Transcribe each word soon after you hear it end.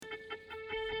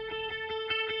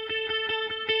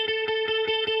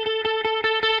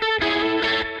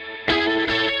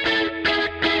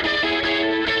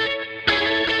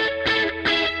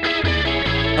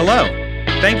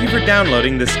Thank you for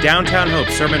downloading this Downtown Hope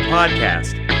Sermon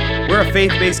Podcast. We're a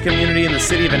faith-based community in the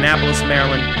city of Annapolis,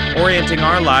 Maryland, orienting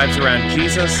our lives around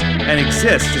Jesus and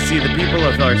exist to see the people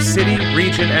of our city,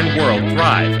 region, and world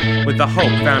thrive with the hope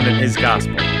found in His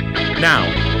gospel.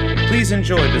 Now, please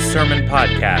enjoy the Sermon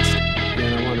Podcast.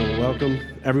 And I want to welcome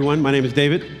everyone. My name is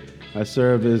David. I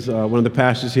serve as one of the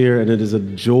pastors here, and it is a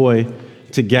joy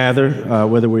to gather,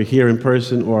 whether we're here in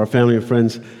person or our family and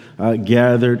friends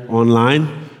gathered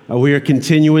online. We are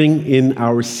continuing in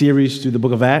our series through the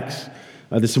book of Acts.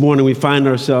 This morning we find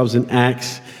ourselves in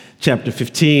Acts chapter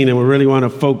 15, and we really want to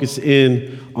focus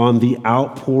in on the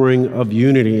outpouring of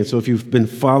unity. And so if you've been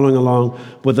following along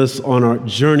with us on our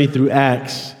journey through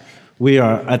Acts, we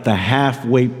are at the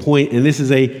halfway point, and this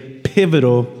is a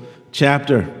pivotal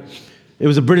chapter. It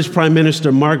was a British Prime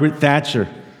Minister, Margaret Thatcher,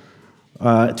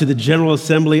 to the General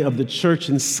Assembly of the Church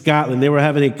in Scotland. They were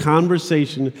having a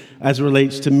conversation as it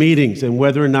relates to meetings and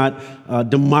whether or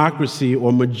not democracy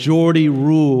or majority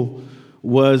rule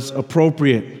was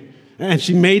appropriate. And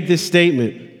she made this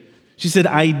statement. She said,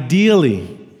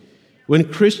 ideally,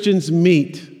 when Christians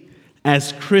meet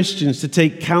as Christians to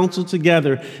take counsel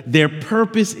together, their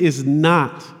purpose is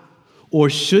not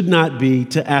or should not be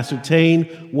to ascertain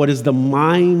what is the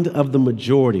mind of the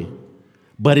majority,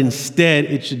 but instead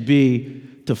it should be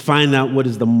to find out what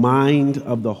is the mind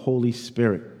of the Holy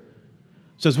Spirit.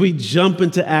 So as we jump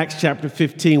into Acts chapter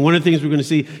 15, one of the things we're going to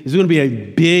see is going to be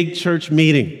a big church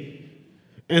meeting.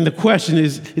 And the question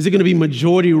is it going to be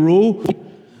majority rule?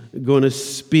 Going to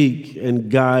speak and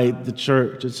guide the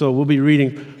church. And so we'll be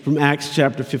reading from Acts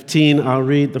chapter 15. I'll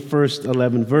read the first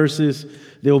 11 verses.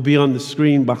 They will be on the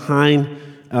screen behind.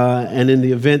 And in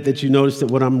the event that you notice that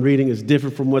what I'm reading is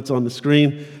different from what's on the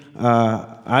screen,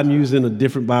 I'm using a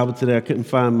different Bible today. I couldn't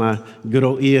find my good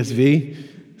old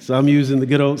ESV, so I'm using the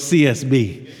good old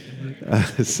CSB.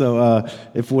 So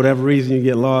if for whatever reason you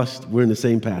get lost, we're in the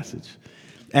same passage.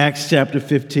 Acts chapter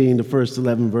 15, the first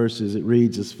 11 verses, it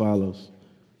reads as follows.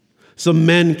 Some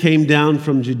men came down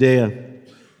from Judea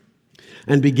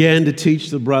and began to teach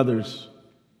the brothers,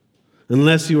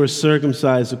 unless you are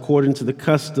circumcised according to the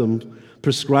custom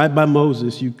prescribed by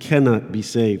Moses, you cannot be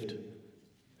saved.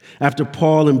 After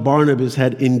Paul and Barnabas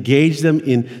had engaged them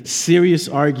in serious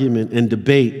argument and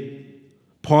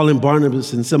debate, Paul and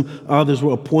Barnabas and some others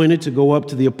were appointed to go up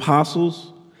to the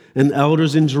apostles and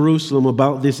elders in Jerusalem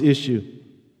about this issue.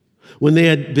 When they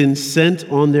had been sent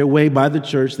on their way by the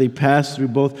church, they passed through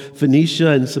both Phoenicia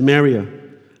and Samaria,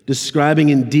 describing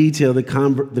in detail the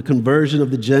conversion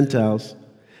of the Gentiles,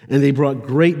 and they brought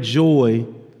great joy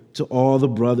to all the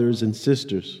brothers and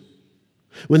sisters.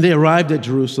 When they arrived at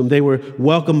Jerusalem, they were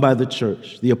welcomed by the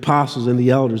church, the apostles and the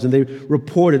elders, and they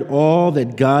reported all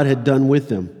that God had done with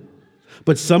them.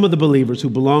 But some of the believers who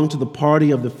belonged to the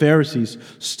party of the Pharisees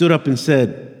stood up and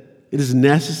said, "It is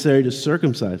necessary to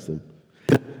circumcise them,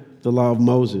 the law of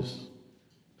Moses."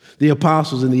 The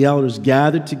apostles and the elders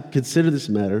gathered to consider this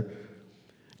matter.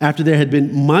 After there had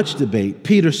been much debate,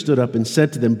 Peter stood up and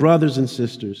said to them, "Brothers and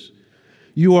sisters,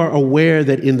 you are aware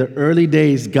that in the early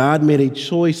days God made a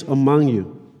choice among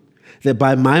you, that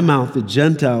by my mouth the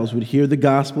Gentiles would hear the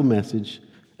gospel message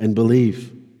and believe.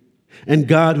 And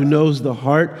God, who knows the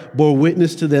heart, bore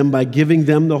witness to them by giving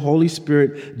them the Holy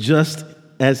Spirit, just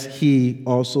as He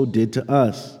also did to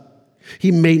us.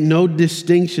 He made no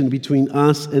distinction between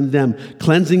us and them,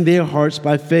 cleansing their hearts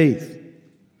by faith.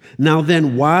 Now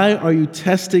then, why are you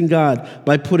testing God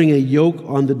by putting a yoke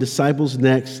on the disciples'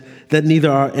 necks that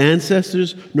neither our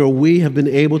ancestors nor we have been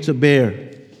able to bear?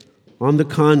 On the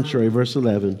contrary, verse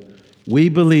 11, we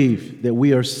believe that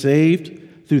we are saved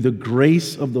through the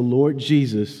grace of the Lord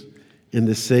Jesus in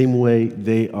the same way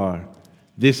they are."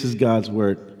 This is God's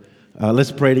word.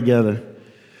 Let's pray together.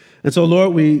 And so,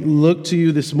 Lord, we look to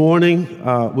you this morning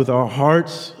with our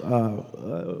hearts,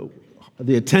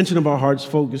 the attention of our hearts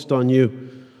focused on you.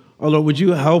 Oh, Lord, would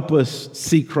you help us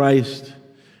see Christ?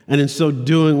 And in so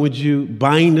doing, would you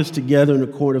bind us together in a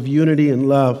cord of unity and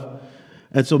love?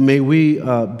 And so may we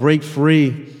break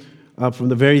free from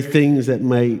the very things that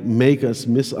may make us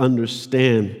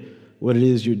misunderstand what it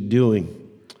is you're doing.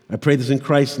 I pray this in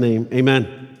Christ's name. Amen.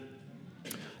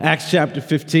 Acts chapter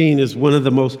 15 is one of the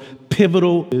most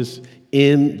pivotal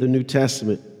in the New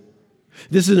Testament.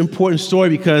 This is an important story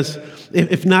because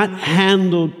if not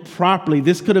handled properly,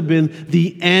 this could have been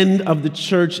the end of the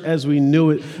church as we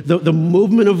knew it. The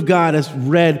movement of God, as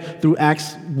read through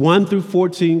Acts 1 through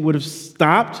 14, would have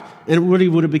stopped, and it really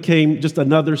would have become just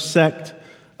another sect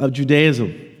of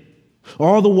Judaism.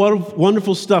 All the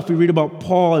wonderful stuff we read about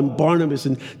Paul and Barnabas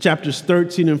in chapters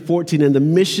 13 and 14 and the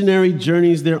missionary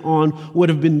journeys they're on would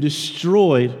have been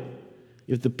destroyed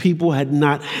if the people had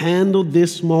not handled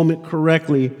this moment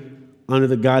correctly under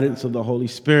the guidance of the Holy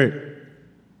Spirit.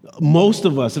 Most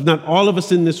of us, if not all of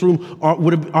us in this room,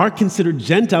 are considered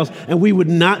Gentiles, and we would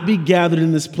not be gathered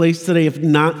in this place today if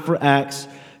not for Acts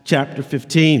chapter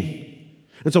 15.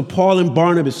 And so Paul and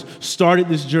Barnabas started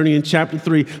this journey in chapter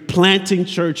 3, planting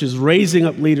churches, raising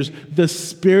up leaders. The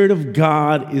Spirit of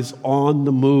God is on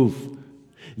the move.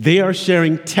 They are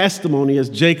sharing testimony, as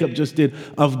Jacob just did,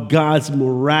 of God's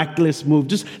miraculous move.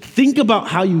 Just think about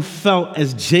how you felt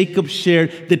as Jacob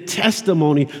shared the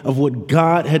testimony of what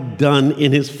God had done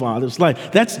in his father's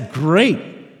life. That's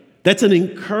great. That's an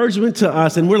encouragement to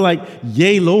us. And we're like,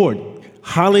 yay, Lord.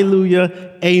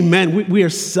 Hallelujah. Amen. We are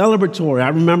celebratory. I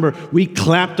remember we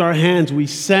clapped our hands. We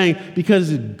sang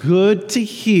because it's good to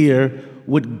hear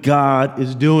what God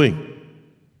is doing.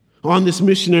 On this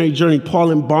missionary journey,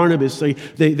 Paul and Barnabas,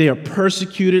 they are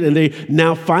persecuted, and they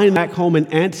now find back home in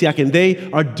Antioch, and they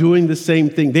are doing the same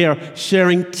thing. They are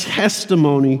sharing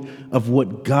testimony of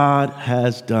what God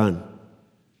has done.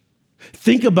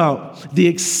 Think about the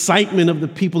excitement of the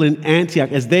people in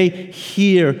Antioch as they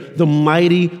hear the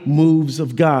mighty moves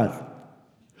of God.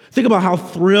 Think about how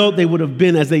thrilled they would have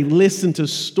been as they listened to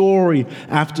story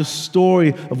after story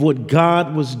of what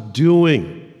God was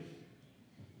doing.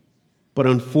 But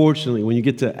unfortunately, when you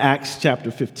get to Acts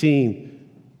chapter 15,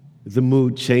 the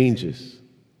mood changes.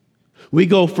 We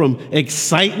go from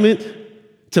excitement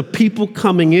to people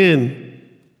coming in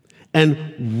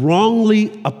and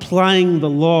wrongly applying the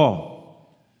law.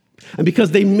 And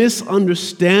because they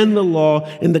misunderstand the law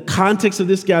in the context of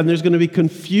this gathering, there's going to be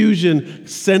confusion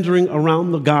centering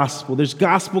around the gospel. There's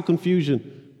gospel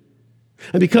confusion.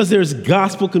 And because there's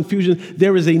gospel confusion,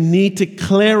 there is a need to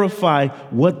clarify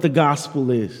what the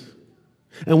gospel is.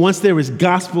 And once there is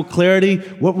gospel clarity,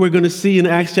 what we're going to see in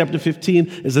Acts chapter 15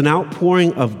 is an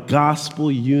outpouring of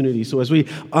gospel unity. So as we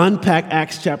unpack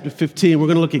Acts chapter 15, we're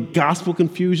going to look at gospel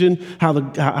confusion, how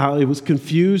it was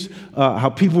confused, how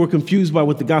people were confused by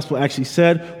what the gospel actually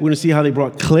said. We're going to see how they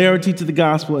brought clarity to the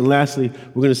gospel. And lastly,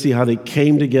 we're going to see how they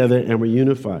came together and were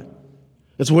unified.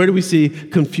 And so where do we see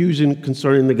confusion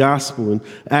concerning the gospel? In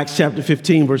Acts chapter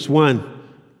 15, verse 1,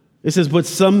 it says, "But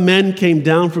some men came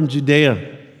down from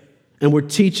Judea and were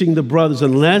teaching the brothers,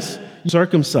 unless you're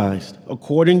circumcised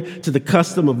according to the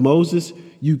custom of Moses,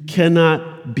 you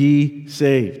cannot be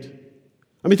saved."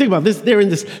 I mean, think about this. They're in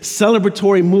this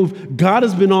celebratory move. God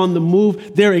has been on the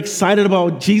move. They're excited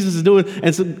about what Jesus is doing.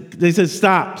 And so they said,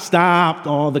 stop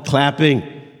all the clapping.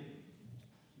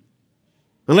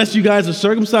 Unless you guys are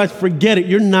circumcised, forget it.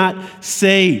 You're not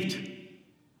saved.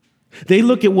 They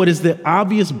look at what is the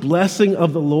obvious blessing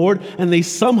of the Lord, and they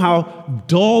somehow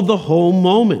dull the whole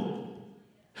moment.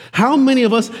 How many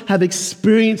of us have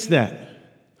experienced that?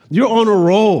 You're on a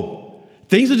roll.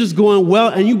 Things are just going well,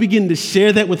 and you begin to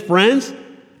share that with friends,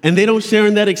 and they don't share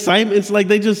in that excitement. It's like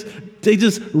they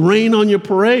just rain on your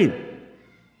parade.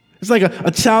 It's like a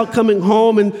child coming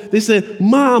home, and they say,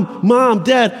 Mom,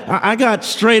 Dad, I got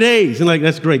straight A's. And like,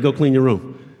 that's great, go clean your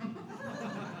room.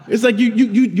 It's like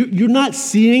you're not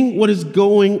seeing what is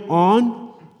going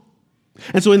on.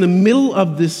 And so in the middle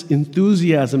of this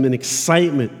enthusiasm and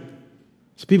excitement,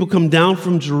 so people come down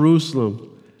from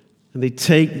Jerusalem, and they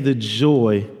take the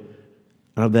joy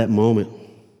out of that moment.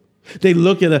 They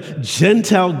look at a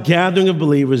Gentile gathering of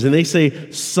believers, and they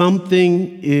say,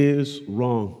 something is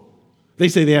wrong. They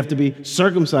say they have to be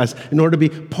circumcised in order to be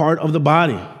part of the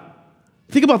body.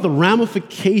 Think about the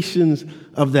ramifications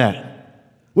of that.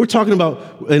 We're talking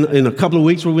about in a couple of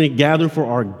weeks, we're going to gather for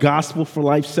our Gospel for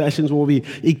Life sessions. We'll be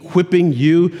equipping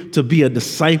you to be a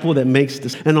disciple that makes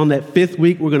this. And on that fifth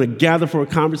week, we're going to gather for a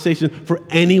conversation for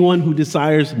anyone who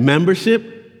desires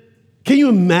membership. Can you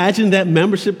imagine that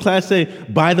membership class saying,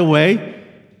 by the way,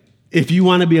 if you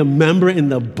want to be a member in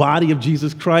the body of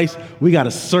Jesus Christ, we got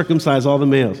to circumcise all the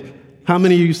males. How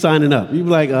many of you signing up? You'd be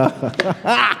like,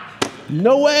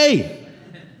 no way.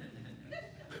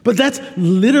 But that's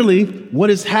literally what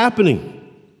is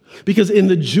happening. Because in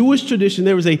the Jewish tradition,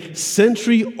 there was a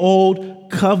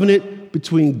century-old covenant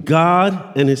between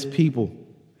God and his people.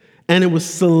 And it was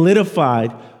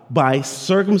solidified by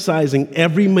circumcising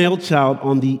every male child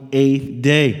on the 8th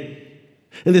day.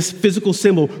 And this physical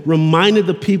symbol reminded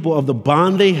the people of the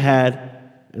bond they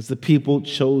had as the people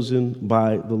chosen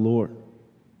by the Lord.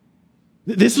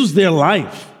 This was their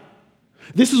life.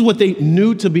 This is what they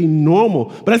knew to be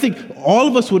normal. But I think all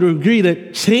of us would agree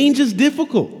that change is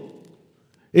difficult.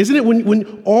 Isn't it?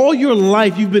 When all your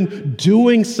life you've been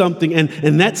doing something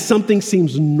and that something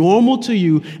seems normal to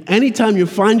you, anytime you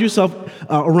find yourself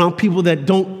around people that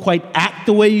don't quite act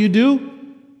the way you do,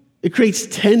 it creates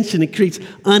tension, it creates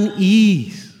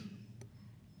unease.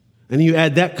 And you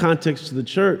add that context to the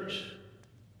church.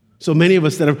 So many of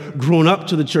us that have grown up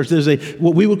to the church, there's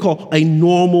what we would call a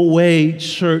normal way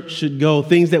church should go.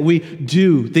 Things that we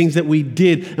do, things that we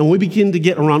did. And when we begin to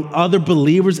get around other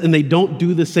believers and they don't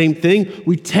do the same thing,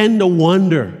 we tend to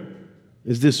wonder,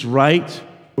 is this right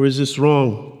or is this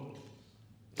wrong?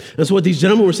 And so what these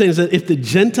gentlemen were saying is that if the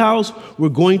Gentiles were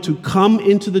going to come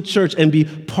into the church and be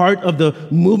part of the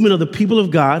movement of the people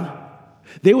of God,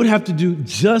 they would have to do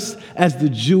just as the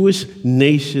Jewish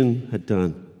nation had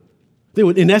done. They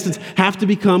would, in essence, have to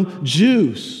become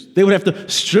Jews. They would have to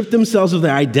strip themselves of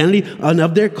their identity and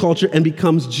of their culture and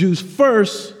become Jews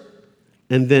first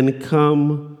and then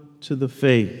come to the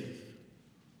faith.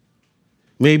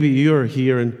 Maybe you're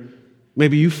here and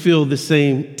maybe you feel the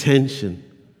same tension.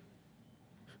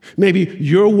 Maybe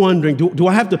you're wondering, do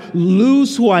I have to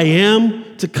lose who I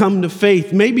am to come to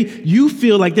faith? Maybe you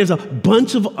feel like there's a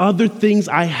bunch of other things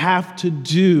I have to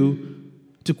do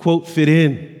to, quote, fit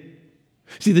in.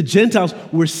 See, the Gentiles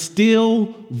were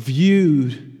still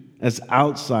viewed as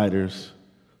outsiders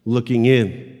looking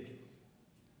in.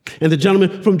 And the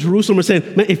gentlemen from Jerusalem are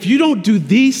saying, man, if you don't do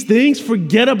these things,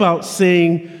 forget about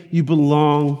saying you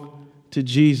belong to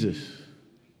Jesus.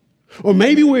 Or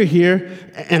maybe we're here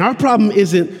and our problem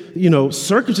isn't,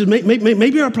 circumcision.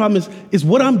 Maybe our problem is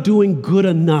what I'm doing good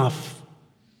enough.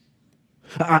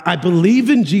 I believe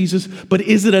in Jesus, but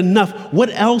is it enough? What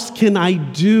else can I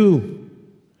do?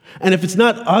 And if it's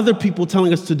not other people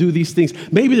telling us to do these things,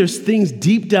 maybe there's things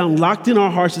deep down locked in our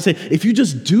hearts that say, if you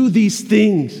just do these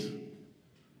things.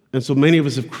 And so many of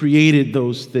us have created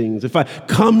those things. If I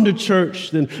come to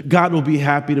church, then God will be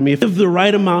happy to me. If I have the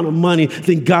right amount of money,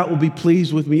 then God will be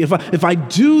pleased with me. If I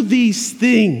do these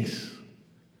things,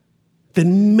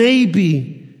 then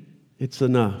maybe it's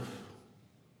enough.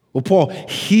 Well, Paul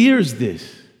hears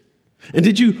this. And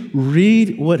did you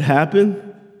read what happened?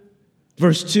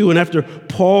 Verse 2, and after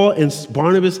Paul and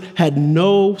Barnabas had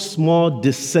no small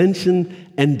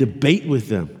dissension and debate with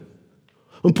them.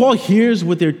 When Paul hears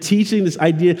what they're teaching, this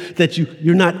idea that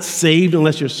you're not saved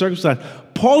unless you're circumcised,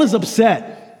 Paul is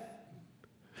upset.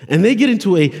 And they get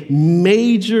into a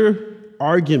major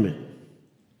argument.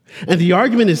 And the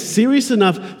argument is serious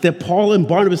enough that Paul and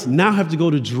Barnabas now have to go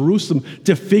to Jerusalem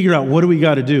to figure out what do we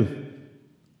got to do.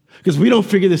 Because we don't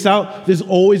figure this out, there's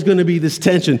always going to be this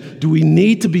tension. Do we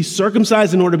need to be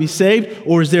circumcised in order to be saved,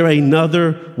 or is there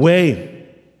another way?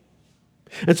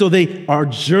 And so they are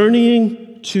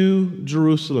journeying to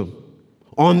Jerusalem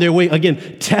on their way,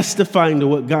 again, testifying to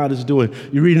what God is doing.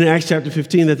 You read in Acts chapter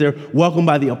 15 that they're welcomed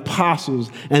by the apostles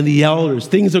and the elders.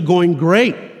 Things are going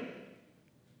great.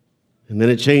 And then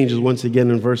it changes once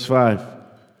again in verse 5.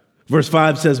 Verse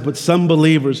 5 says, but some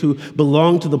believers who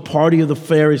belonged to the party of the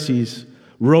Pharisees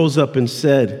rose up and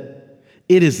said,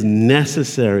 it is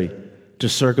necessary to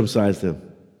circumcise them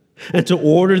and to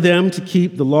order them to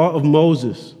keep the law of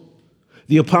Moses.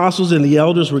 The apostles and the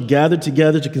elders were gathered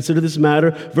together to consider this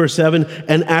matter. Verse 7,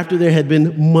 and after there had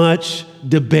been much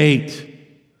debate.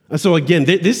 And so again,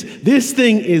 this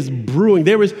thing is brewing.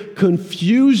 There is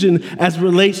confusion as it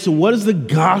relates to what does the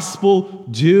gospel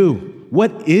do?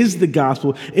 What is the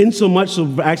gospel? In so much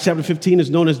so Acts chapter 15 is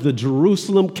known as the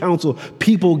Jerusalem Council.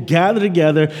 People gather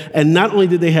together, and not only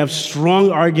did they have strong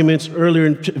arguments earlier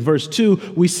in verse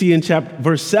 2, we see in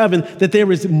verse 7 that there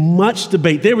is much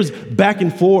debate. There was back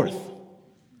and forth.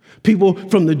 People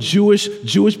from the Jewish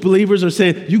believers are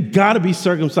saying, you got to be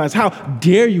circumcised. How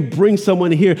dare you bring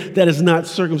someone here that is not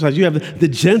circumcised? You have the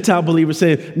Gentile believers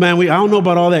saying, man, I don't know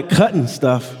about all that cutting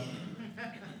stuff.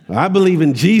 I believe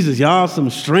in Jesus. Y'all some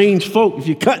strange folk if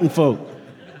you're cutting folk.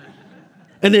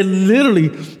 And they're literally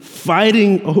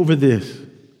fighting over this.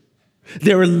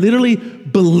 There are literally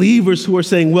believers who are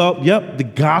saying, well, yep, the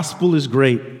gospel is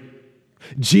great.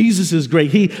 Jesus is great.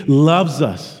 He loves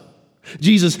us.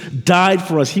 Jesus died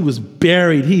for us. He was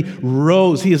buried. He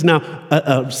rose. He is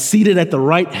now seated at the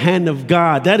right hand of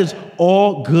God. That is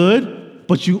all good,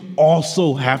 but you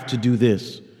also have to do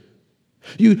this.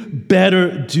 You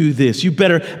better do this. You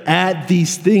better add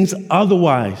these things.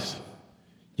 Otherwise,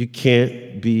 you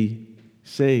can't be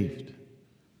saved. I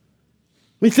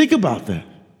mean, think about that.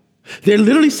 They're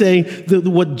literally saying that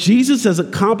what Jesus has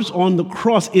accomplished on the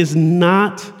cross is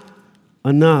not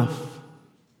enough.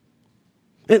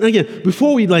 And again,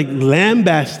 before we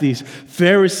lambast these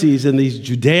Pharisees and these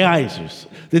Judaizers,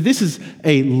 that this is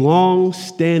a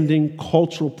long-standing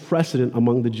cultural precedent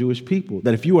among the Jewish people,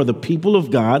 that if you are the people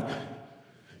of God,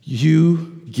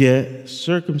 you get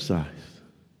circumcised.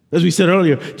 As we said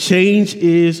earlier, change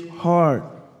is hard.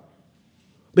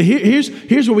 But here's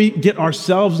where we get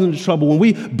ourselves into trouble. When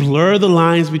we blur the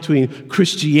lines between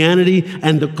Christianity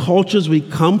and the cultures we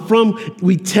come from,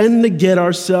 we tend to get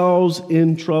ourselves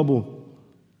in trouble.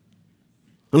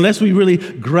 Unless we really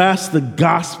grasp the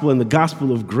gospel and the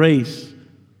gospel of grace,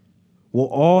 we'll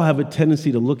all have a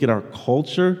tendency to look at our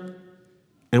culture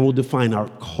and we'll define our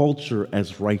culture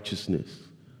as righteousness.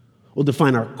 We'll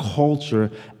define our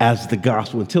culture as the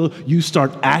gospel. Until you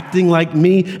start acting like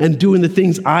me and doing the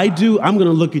things I do, I'm going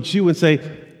to look at you and say,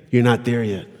 you're not there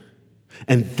yet.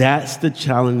 And that's the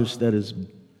challenge that is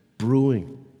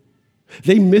brewing.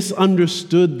 They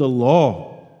misunderstood the law.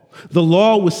 The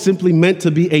law was simply meant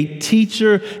to be a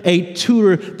teacher, a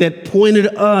tutor that pointed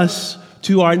us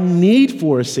to our need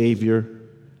for a Savior.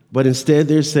 But instead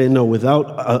they're saying, no,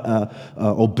 without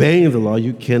obeying the law,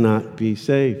 you cannot be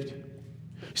saved.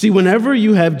 See, whenever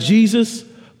you have Jesus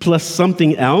plus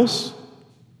something else,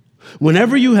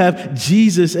 whenever you have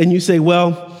Jesus and you say,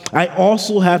 well, I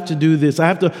also have to do this, I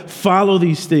have to follow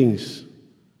these things,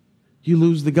 you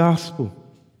lose the gospel.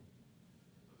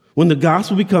 When the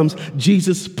gospel becomes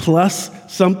Jesus plus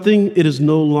something, it is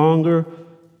no longer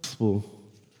gospel,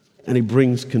 and it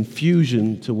brings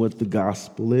confusion to what the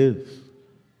gospel is.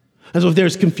 And so if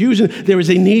there's confusion, there is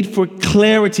a need for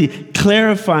clarity,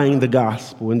 clarifying the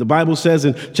gospel. And the Bible says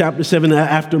in chapter 7,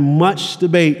 after much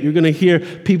debate, you're going to hear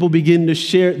people begin to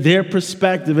share their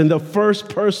perspective. And the first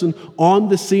person on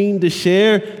the scene to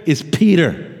share is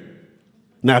Peter.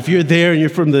 Now, if you're there and you're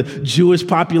from the Jewish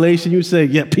population, you say,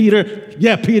 yeah, Peter,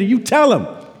 you tell them.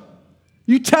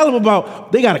 You tell them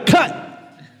about, they got a cut.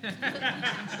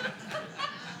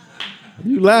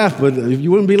 You laugh, but if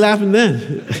you wouldn't be laughing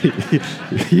then,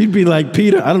 you'd be like,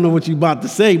 Peter, I don't know what you're about to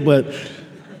say, but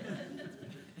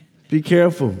be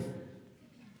careful.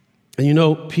 And you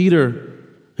know, Peter,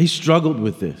 he struggled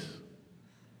with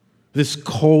this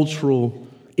cultural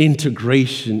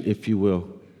integration, if you will.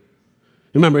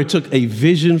 Remember, it took a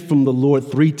vision from the Lord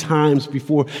 3 times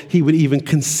before he would even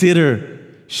consider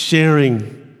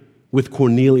sharing with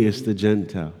Cornelius the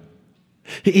Gentile.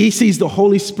 He sees the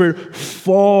Holy Spirit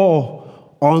fall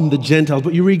on the Gentiles.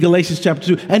 But you read Galatians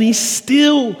chapter 2, and he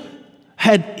still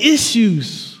had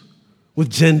issues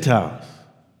with Gentiles.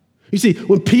 You see,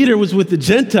 when Peter was with the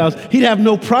Gentiles, he'd have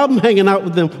no problem hanging out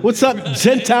with them. What's up,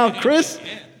 Gentile Chris?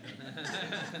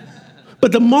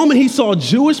 But the moment he saw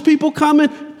Jewish people coming,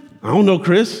 I don't know,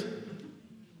 Chris.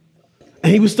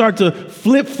 And he would start to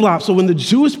flip-flop. So when the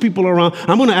Jewish people are around,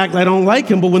 I'm going to act like I don't like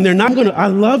him. But when they're not, I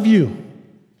love you.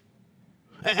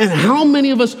 And how many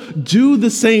of us do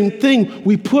the same thing?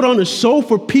 We put on a show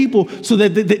for people so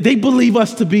that they believe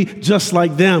us to be just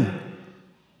like them.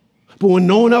 But when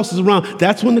no one else is around,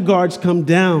 that's when the guards come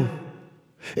down.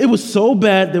 It was so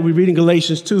bad that we read in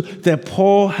Galatians 2 that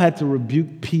Paul had to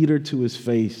rebuke Peter to his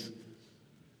face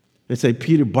and say,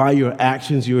 Peter, by your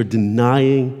actions, you are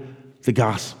denying the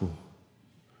gospel.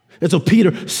 And so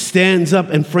Peter stands up,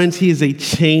 and friends, he is a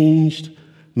changed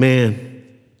man.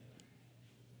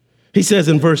 He says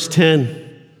in verse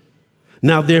 10,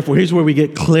 now therefore, here's where we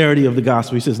get clarity of the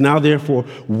gospel. He says, now therefore,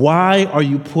 why are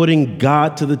you putting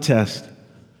God to the test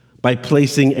by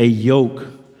placing a yoke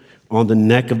on the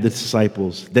neck of the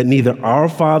disciples that neither our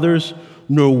fathers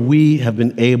nor we have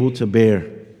been able to bear?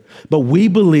 But we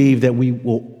believe that we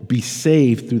will be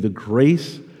saved through the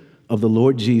grace of the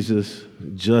Lord Jesus,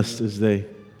 just as they.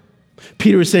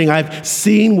 Peter is saying, I've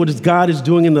seen what God is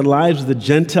doing in the lives of the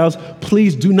Gentiles.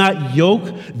 Please do not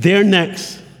yoke their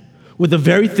necks with the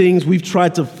very things we've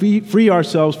tried to free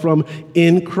ourselves from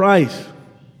in Christ.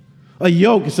 A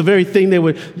yoke is the very thing they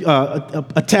would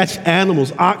attach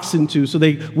animals, oxen to, so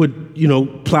they would,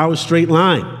 plow a straight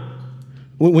line.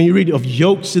 When you read of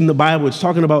yokes in the Bible, it's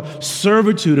talking about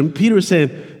servitude. And Peter is saying,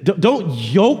 don't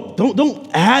yoke, don't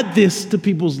add this to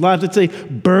people's lives. It's a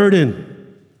burden.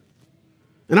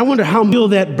 And I wonder how feel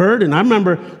that burden. I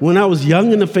remember when I was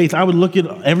young in the faith, I would look at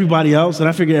everybody else, and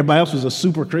I figured everybody else was a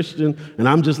super Christian, and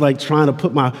I'm just like trying to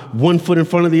put my one foot in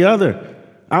front of the other.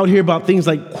 I would hear about things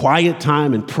like quiet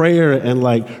time and prayer and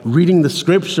like reading the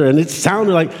scripture, and it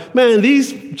sounded like, man,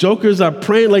 these jokers are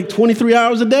praying like 23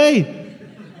 hours a day.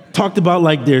 Talked about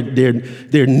like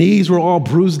their knees were all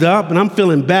bruised up, and I'm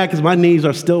feeling bad because my knees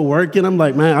are still working. I'm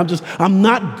like, man, I'm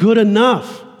not good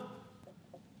enough.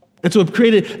 And so I've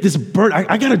created this burden.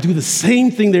 I got to do the same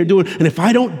thing they're doing. And if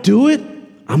I don't do it,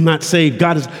 I'm not saved.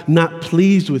 God is not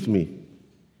pleased with me.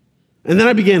 And then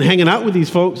I began hanging out with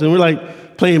these folks, and we're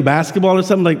like playing basketball or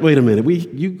something. Like, wait a minute,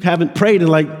 you haven't prayed in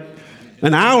like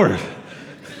an hour.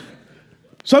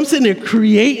 So I'm sitting there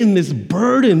creating this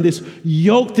burden, this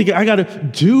yoke to get. I got to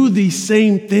do these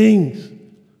same things.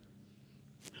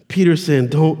 Peter's saying,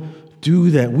 don't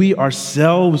do that. We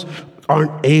ourselves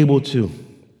aren't able to.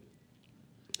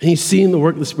 And he's seeing the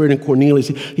work of the Spirit in Cornelius.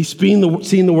 He's seeing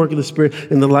the work of the Spirit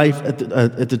in the life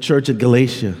at the church at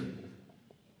Galatia.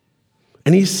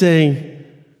 And he's saying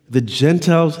the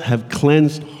Gentiles have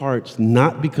cleansed hearts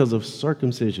not because of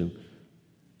circumcision,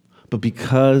 but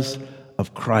because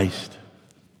of Christ.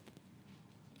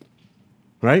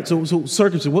 Right? So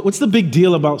circumcision. What's the big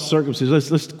deal about circumcision?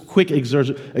 Let's quick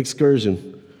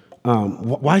excursion.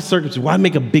 Why circumcision? Why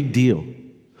make a big deal?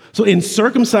 So in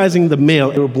circumcising the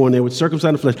male, they were born, they would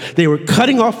circumcise the flesh. They were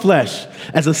cutting off flesh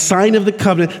as a sign of the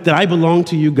covenant that I belong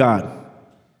to you, God.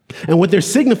 And what they're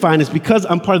signifying is because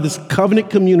I'm part of this covenant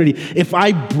community, if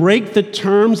I break the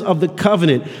terms of the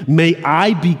covenant, may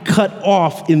I be cut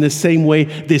off in the same way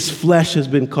this flesh has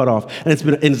been cut off. And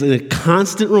it's a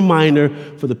constant reminder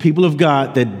for the people of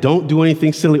God that don't do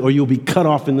anything silly or you'll be cut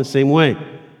off in the same way.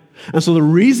 And so the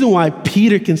reason why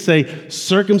Peter can say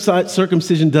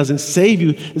circumcision doesn't save you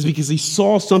is because he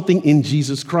saw something in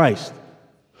Jesus Christ.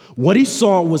 What he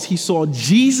saw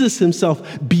Jesus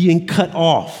himself being cut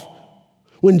off.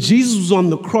 When Jesus was on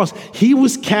the cross, he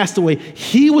was cast away,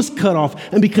 he was cut off,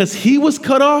 and because he was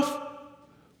cut off,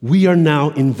 we are now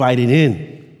invited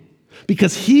in.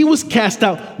 Because he was cast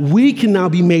out, we can now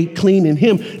be made clean in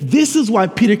him. This is why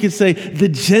Peter can say the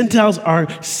Gentiles are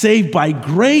saved by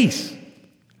grace,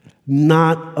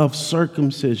 not of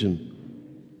circumcision.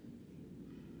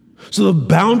 So the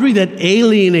boundary that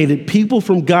alienated people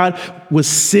from God was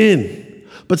sin,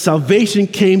 but salvation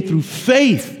came through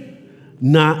faith,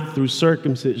 not through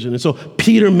circumcision. And so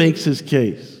Peter makes his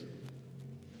case.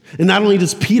 And not only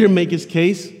does Peter make his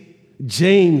case,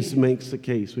 James makes the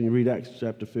case. When you read Acts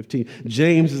chapter 15,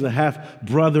 James is a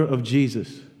half-brother of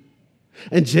Jesus.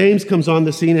 And James comes on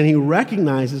the scene and he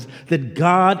recognizes that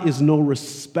God is no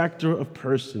respecter of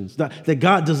persons, that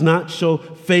God does not show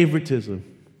favoritism.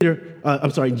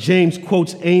 James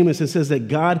quotes Amos and says that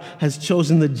God has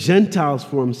chosen the Gentiles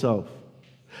for himself,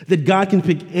 that God can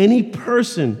pick any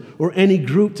person or any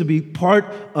group to be part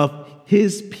of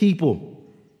his people.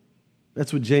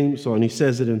 That's what James saw, and he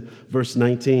says it in verse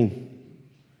 19.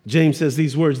 James says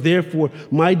these words, "Therefore,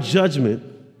 my judgment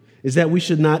is that we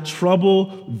should not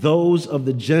trouble those of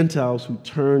the Gentiles who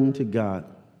turn to God."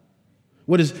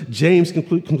 What is James'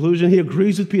 conclusion? He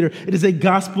agrees with Peter. It is a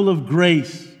gospel of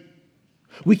grace.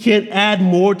 We can't add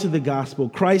more to the gospel.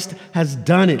 Christ has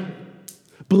done it.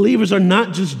 Believers are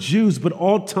not just Jews, but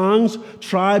all tongues,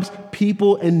 tribes,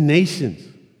 people, and nations.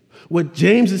 What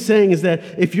James is saying is that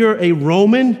if you're a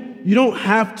Roman, you don't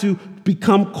have to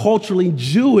become culturally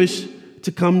Jewish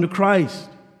to come to Christ.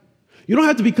 You don't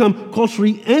have to become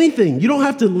culturally anything. You don't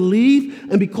have to leave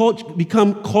and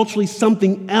become culturally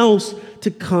something else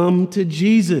to come to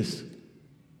Jesus.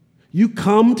 You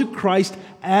come to Christ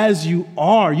as you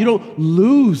are. You don't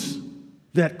lose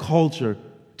that culture.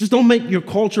 Just don't make your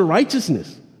culture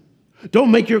righteousness.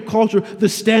 Don't make your culture the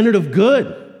standard of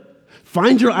good.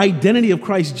 Find your identity of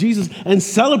Christ Jesus and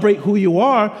celebrate who you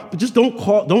are, but just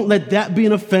don't let that be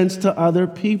an offense to other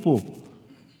people.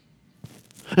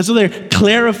 And so they're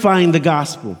clarifying the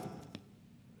gospel.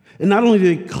 And not only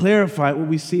do they clarify it, what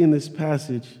we see in this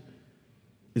passage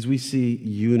is we see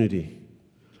unity.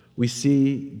 We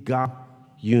see God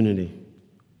unity.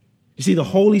 You see, the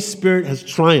Holy Spirit has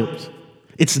triumphed.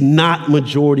 It's not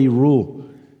majority rule.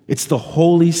 It's the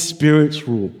Holy Spirit's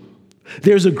rule.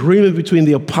 There's agreement between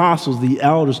the apostles, the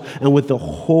elders, and with the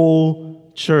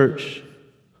whole church.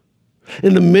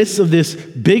 In the midst of this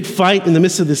big fight, in the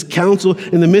midst of this council,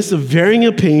 in the midst of varying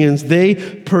opinions, they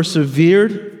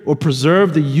persevered or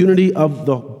preserved the unity of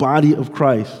the body of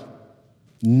Christ.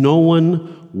 No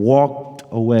one walked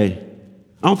away.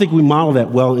 I don't think we model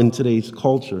that well in today's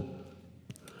culture.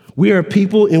 We are a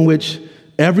people in which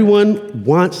everyone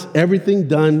wants everything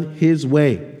done his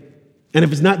way. And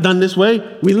if it's not done this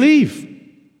way, we leave.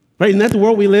 Right? Isn't that the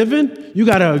world we live in? You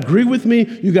got to agree with me.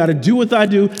 You got to do what I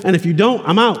do. And if you don't,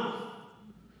 I'm out.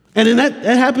 And then that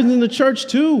happens in the church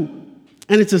too.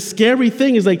 And it's a scary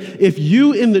thing. It's like if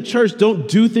you in the church don't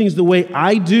do things the way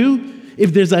I do,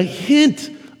 if there's a hint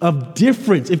of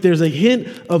difference, if there's a hint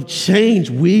of change,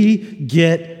 we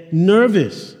get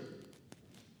nervous.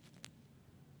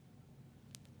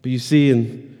 But you see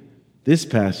in this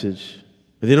passage,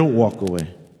 they don't walk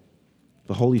away.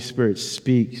 The Holy Spirit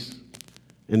speaks,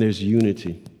 and there's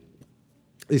unity.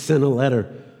 They sent a letter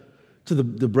to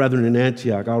the brethren in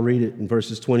Antioch. I'll read it in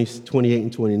verses 28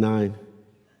 and 29.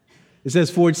 It says,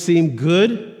 "For it seemed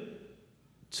good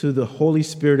to the Holy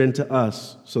Spirit and to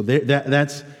us." So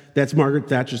that's That's Margaret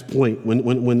Thatcher's point.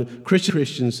 When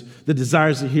Christians, the desire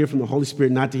is to hear from the Holy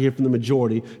Spirit, not to hear from the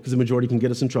majority, because the majority can get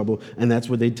us in trouble, and that's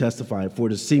what they testify. For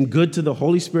it seemed good to the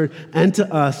Holy Spirit and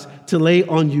to us to lay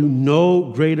on you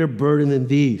no greater burden than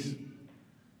these,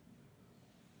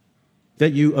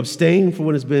 that you abstain from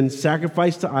what has been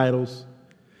sacrificed to idols,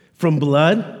 from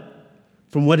blood,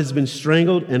 from what has been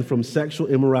strangled, and from sexual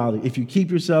immorality. If you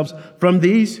keep yourselves from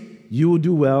these, you will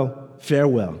do well, fare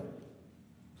well.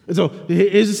 And so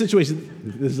here's the situation.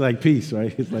 This is like peace,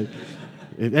 right? It's like,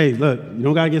 hey, look, you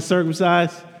don't got to get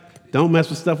circumcised. Don't mess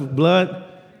with stuff with blood.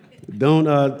 Don't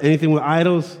anything with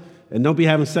idols. And don't be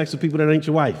having sex with people that ain't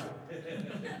your wife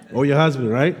or your husband,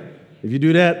 right? If you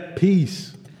do that,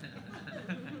 peace.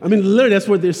 I mean, literally, that's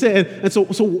what they're saying. And so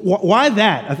why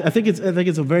that? I think it's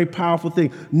a very powerful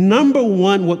thing. Number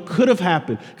one, what could have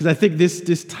happened, because I think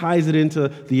this ties it into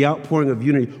the outpouring of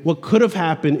unity. What could have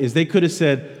happened is they could have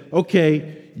said,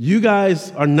 okay, you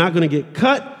guys are not going to get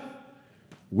cut.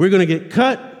 We're going to get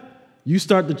cut. You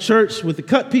start the church with the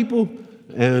cut people,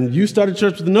 and you start a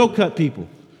church with the no-cut people.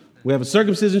 We have a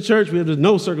circumcision church. We have a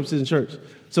no circumcision church.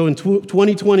 So in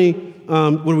 2020,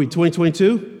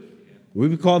 2022? We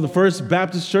would call the First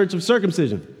Baptist Church of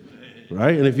Circumcision,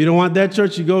 right? And if you don't want that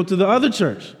church, you go to the other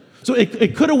church. So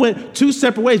it could have went two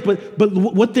separate ways, but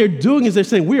what they're doing is they're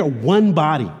saying we are one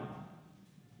body.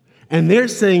 And they're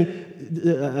saying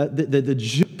the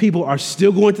Jew people are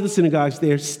still going to the synagogues.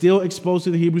 They're still exposed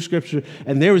to the Hebrew Scripture.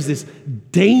 And there is this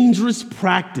dangerous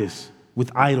practice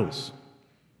with idols.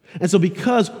 And so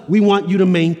because we want you to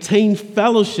maintain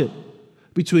fellowship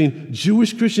between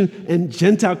Jewish Christian and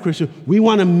Gentile Christian, we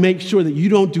want to make sure that you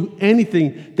don't do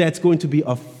anything that's going to be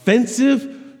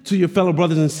offensive to your fellow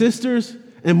brothers and sisters,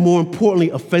 and more importantly,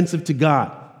 offensive to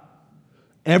God.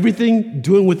 Everything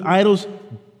doing with idols,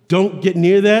 don't get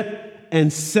near that.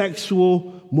 And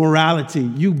sexual morality,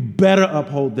 you better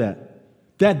uphold that.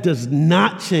 That does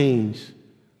not change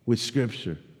with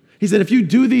Scripture. He said, if you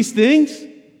do these things,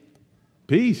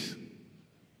 peace.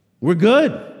 We're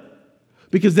good.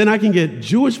 Because then I can get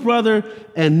Jewish brother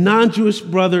and non-Jewish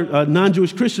brother,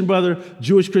 non-Jewish Christian brother,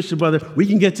 Jewish Christian brother. We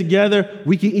can get together,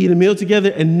 we can eat a meal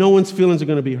together, and no one's feelings are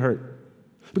going to be hurt.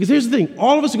 Because here's the thing,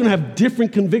 all of us are going to have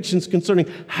different convictions concerning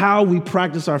how we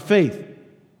practice our faith.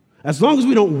 As long as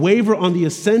we don't waver on the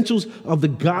essentials of the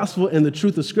gospel and the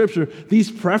truth of Scripture,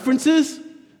 these preferences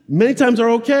many times are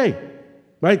okay,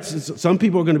 right? Some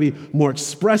people are going to be more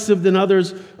expressive than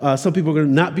others. Some people are going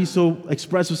to not be so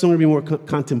expressive. Some are going to be more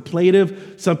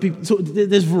contemplative. Some people, so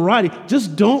there's variety.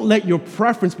 Just don't let your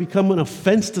preference become an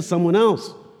offense to someone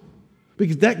else,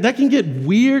 because that can get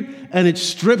weird, and it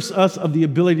strips us of the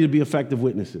ability to be effective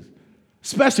witnesses,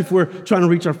 especially if we're trying to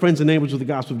reach our friends and neighbors with the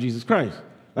gospel of Jesus Christ.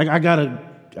 Like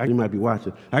you might be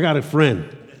watching. I got a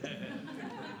friend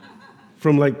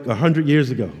from like 100 years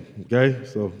ago, okay?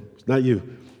 So it's not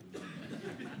you.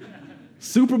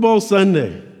 Super Bowl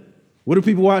Sunday. What do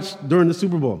people watch during the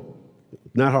Super Bowl?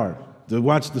 Not hard. They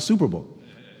watch the Super Bowl,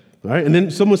 all right? And then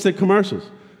someone said commercials.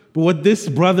 But what this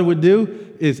brother would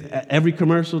do is every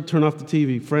commercial, turn off the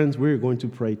TV. Friends, we're going to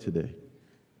pray today.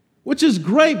 Which is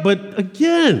great, but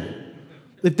again,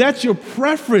 if that's your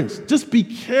preference, just be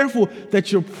careful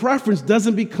that your preference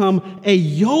doesn't become a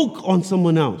yoke on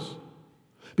someone else.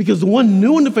 Because the one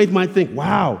new in the faith might think,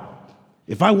 wow,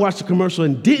 if I watched the commercial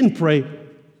and didn't pray,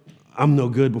 I'm no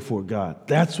good before God.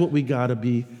 That's what we got to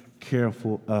be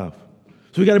careful of.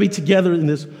 So we got to be together in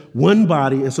this one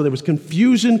body. And so there was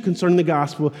confusion concerning the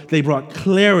gospel. They brought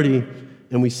clarity,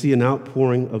 and we see an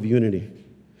outpouring of unity.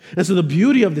 And so the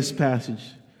beauty of this passage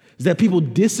is that people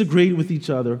disagreed with each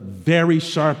other very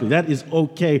sharply. That is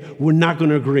okay. We're not going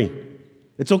to agree.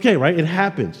 It's okay, right? It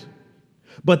happens.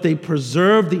 But they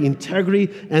preserved the integrity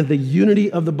and the unity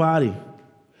of the body.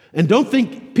 And don't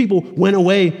think people went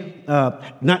away,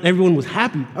 not everyone was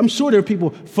happy. I'm sure there are people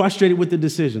frustrated with the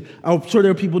decision. I'm sure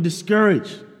there are people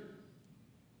discouraged.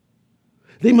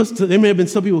 There may have been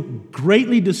some people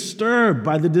greatly disturbed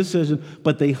by the decision,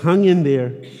 but they hung in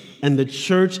there, and the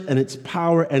church and its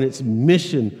power and its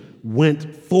mission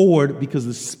went forward because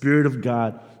the Spirit of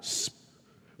God.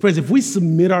 Friends, if we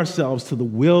submit ourselves to the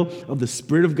will of the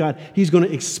Spirit of God, He's going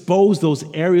to expose those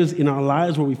areas in our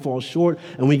lives where we fall short,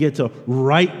 and we get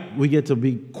to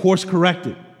be course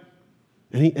corrected.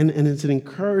 And it's an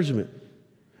encouragement.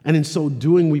 And in so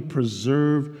doing, we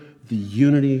preserve the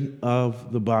unity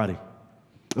of the body.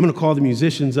 I'm going to call the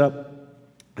musicians up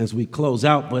as we close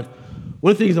out, but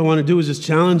one of the things I want to do is just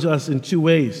challenge us in two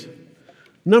ways.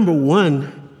 Number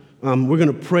one, we're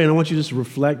going to pray, and I want you to just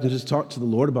reflect and just talk to the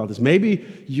Lord about this.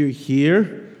 Maybe you're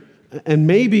here, and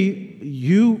maybe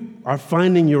you are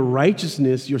finding your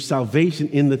righteousness, your salvation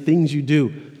in the things you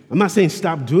do. I'm not saying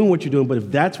stop doing what you're doing, but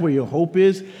if that's where your hope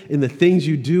is in the things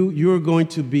you do, you're going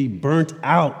to be burnt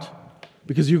out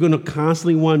because you're going to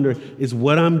constantly wonder, is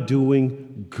what I'm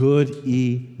doing good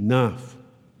enough?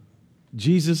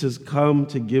 Jesus has come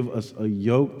to give us a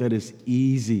yoke that is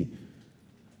easy.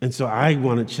 And so I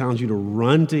want to challenge you to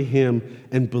run to him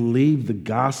and believe the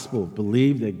gospel,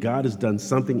 believe that God has done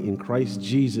something in Christ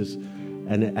Jesus.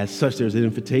 And as such, there's an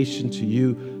invitation to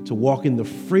you to walk in the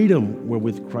freedom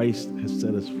wherewith Christ has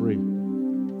set us free.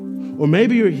 Or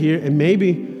maybe you're here and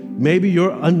maybe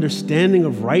your understanding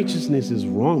of righteousness is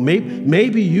wrong.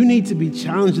 Maybe you need to be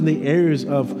challenged in the areas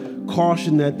of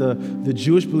caution that the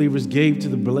Jewish believers gave to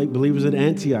the believers at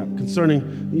Antioch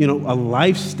concerning, a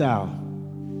lifestyle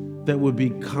that would be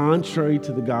contrary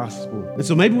to the gospel. And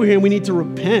so maybe we're here and we need to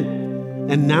repent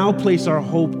and now place our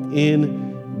hope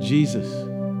in Jesus.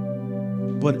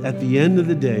 But at the end of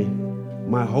the day,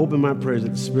 my hope and my prayer is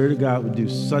that the Spirit of God would do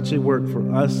such a work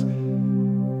for us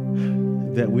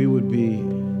that we would be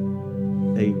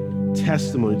a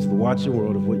testimony to the watching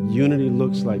world of what unity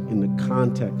looks like in the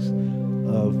context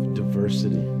of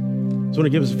diversity. So I want to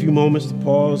give us a few moments to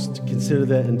pause, to consider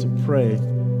that, and to pray,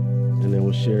 and then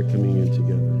we'll share communion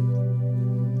together.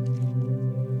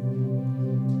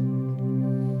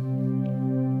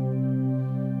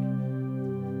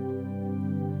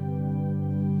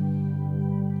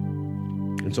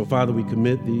 And so, Father, we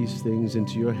commit these things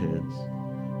into your hands.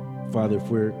 Father, if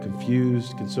we're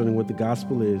confused concerning what the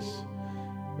gospel is,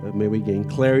 may we gain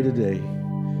clarity today.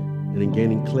 And in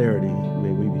gaining clarity,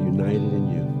 may we be united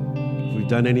in you. If we've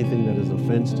done anything that is an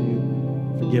offense to you,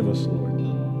 forgive us, Lord.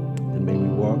 And may we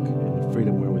walk in the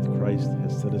freedom wherewith Christ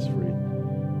has set us free.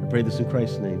 I pray this in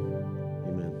Christ's name.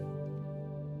 Amen.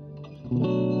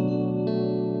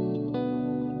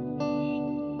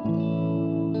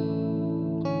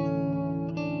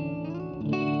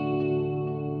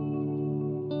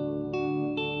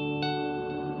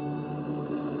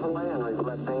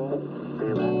 Reflecting the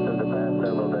events of the past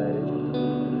several days,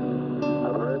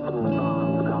 a verse from the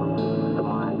Psalms comes to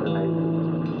mind today.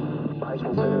 I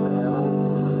consider the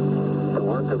heavens, the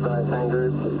work of thy fingers.